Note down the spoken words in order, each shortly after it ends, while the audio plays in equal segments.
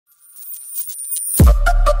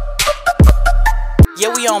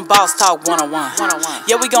Yeah, we on Boss Talk 101.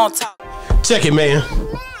 Yeah, we gon' talk. Check it, man.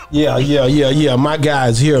 Yeah. My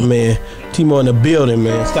guy's here, man. T-Moe in the building,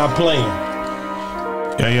 man. Stop playing.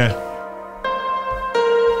 Yeah.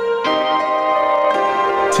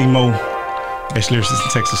 T-Moe, best lyricist in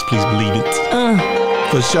Texas, please believe it.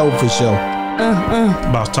 For sure.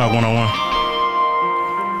 Boss Talk 101.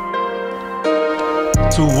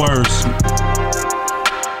 2 words.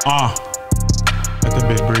 Let that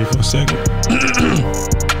bitch breathe for a second.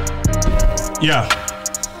 Yeah.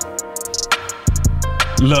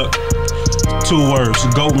 Look. 2 words,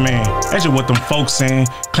 GOAT man. That's just what them folks saying.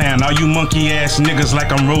 Clown all you monkey ass niggas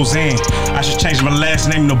like I'm Roseanne. I should change my last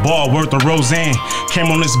name to Ball worth of Roseanne. Came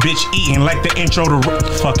on this bitch eating like the intro to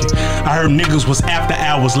fuck it. I heard niggas was after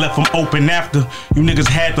hours, left them open after. You niggas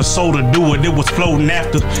had the soul to do it was floating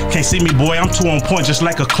after. Can't see me, boy, I'm too on point just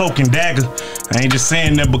like a cloak and dagger. I ain't just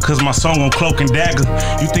saying that because my song on Cloak and Dagger.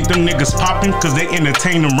 You think them niggas popping cause they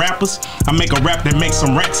entertain them rappers? I make a rap that makes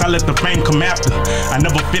some racks, I let the fame come after. I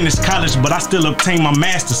never finished college, but I still obtain my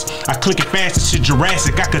masters. I click it fast as shit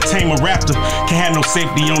Jurassic, I could tame a raptor. Can't have no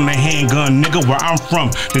safety on the handgun, nigga, where I'm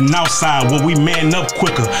from. The north side, where we man up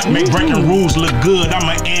quicker. Make breaking rules look good, I'm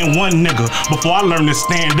an N1 nigga. Before I learned to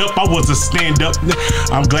stand up, I was a stand up.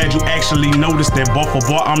 I'm glad you actually noticed that bar for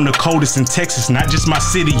bar, I'm the coldest in Texas, not just my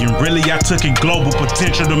city. And really, I took it global,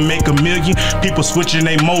 potential to make $1 million. People switching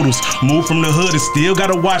their motives, move from the hood and still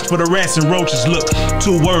gotta watch for the rats and roaches. Look,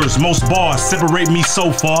 2 words, most bars separate me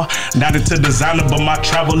so far. Not into designer, but my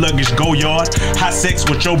travel luggage go yard. Hot sex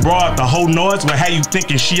with your broad, the whole noise. But how you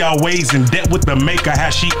thinking she always in debt with the maker?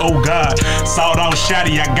 How she, oh God. Sawed off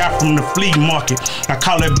shotty I got from the flea market. I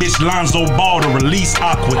call that bitch Lonzo Ball to release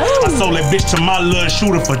awkward. I sold that bitch to my little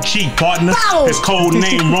shooter for cheap, partner. His code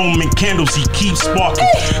name Roman Candles, he keeps sparking.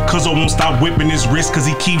 Cause I won't stop whipping his wrist cause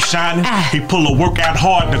he keeps shining. He pull a workout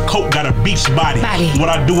hard, the coat got a beach body. What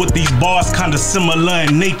I do with these bars kinda similar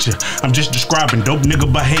in nature. I'm just describing dope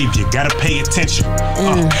nigga behavior, gotta pay attention.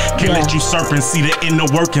 Can't let you serpent see the inner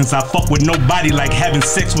workings. I fuck with nobody like having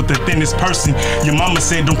sex with the thinnest person. Your mama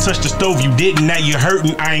said don't touch the stove, you didn't, now you're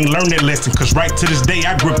hurting. I ain't learned that lesson, cause right to this day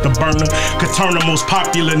I grip the burner. Could turn the most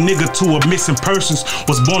popular nigga to a missing persons.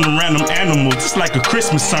 Was born around them animals, just like a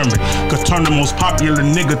Christmas sermon. Could turn the most popular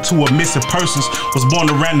nigga to a missing persons. Was born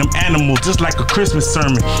around them animals, just like a Christmas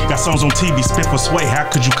sermon. Got songs on TV, spit for sway, how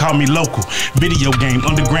could you call me local? Video game,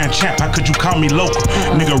 underground champ, how could you call me local?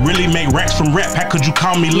 Nigga really make racks from rap, how could you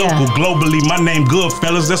call me local? Globally, my name good,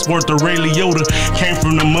 fellas, that's worth a Ray Liotta. Came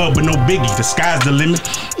from the mud, but no biggie, the sky's the limit.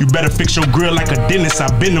 You better fix your grill like a dentist,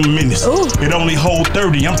 I've been a menace. It only hold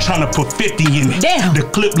 30, I'm trying to put 50 in it. Damn. The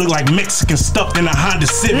clip look like Mexican stuffed in a Honda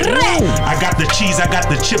Civic. I got the cheese, I got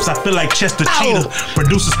the chips, I feel like Chester Cheetah.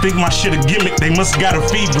 Producers think my shit a gimmick, they must got a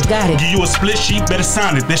fever. Give you a split sheet, better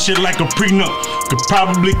sign it, that shit like a prenup. Could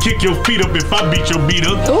probably kick your feet up if I beat your beat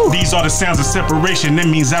up. These are the sounds of separation, that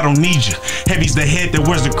means I don't need you. Heavy's the head that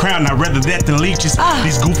wears the crown, I'd rather that than leeches.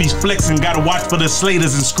 These goofies flexing, gotta watch for the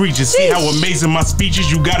slaters and screeches. See how amazing my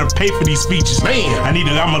speeches, you gotta pay for these speeches. I need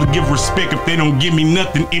I'm gonna give respect if they don't give me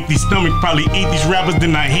nothing. Empty stomach, probably eat these rappers,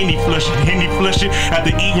 then I Henny flush it.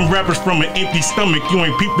 After eating rappers from an empty stomach, you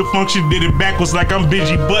ain't peep the function, did it backwards like I'm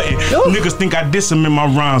Benji Button. Niggas think I diss him in my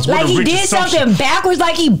rhymes. What like a rich he did assumption. something backwards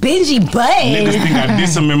like he Benji Button. Niggas think I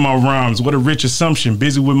diss him in my rhymes. What a rich assumption.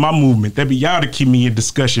 Busy with my movement. That be y'all to keep me in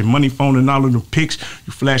discussion. Money phone and all of them pics.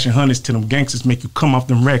 You flashing hundreds to them gangsters, make you come off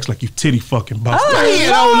them racks like you titty fucking boss.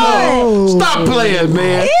 Stop playing,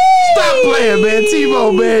 man. Stop playing, man.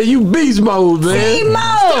 T-Moe, man. You beast mode, man. T-Moe.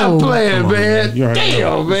 Stop playing, man.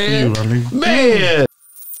 Damn, man. Man.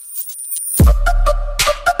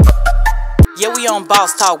 Yeah, we on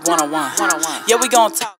Boss Talk 101. Yeah, we gon' talk.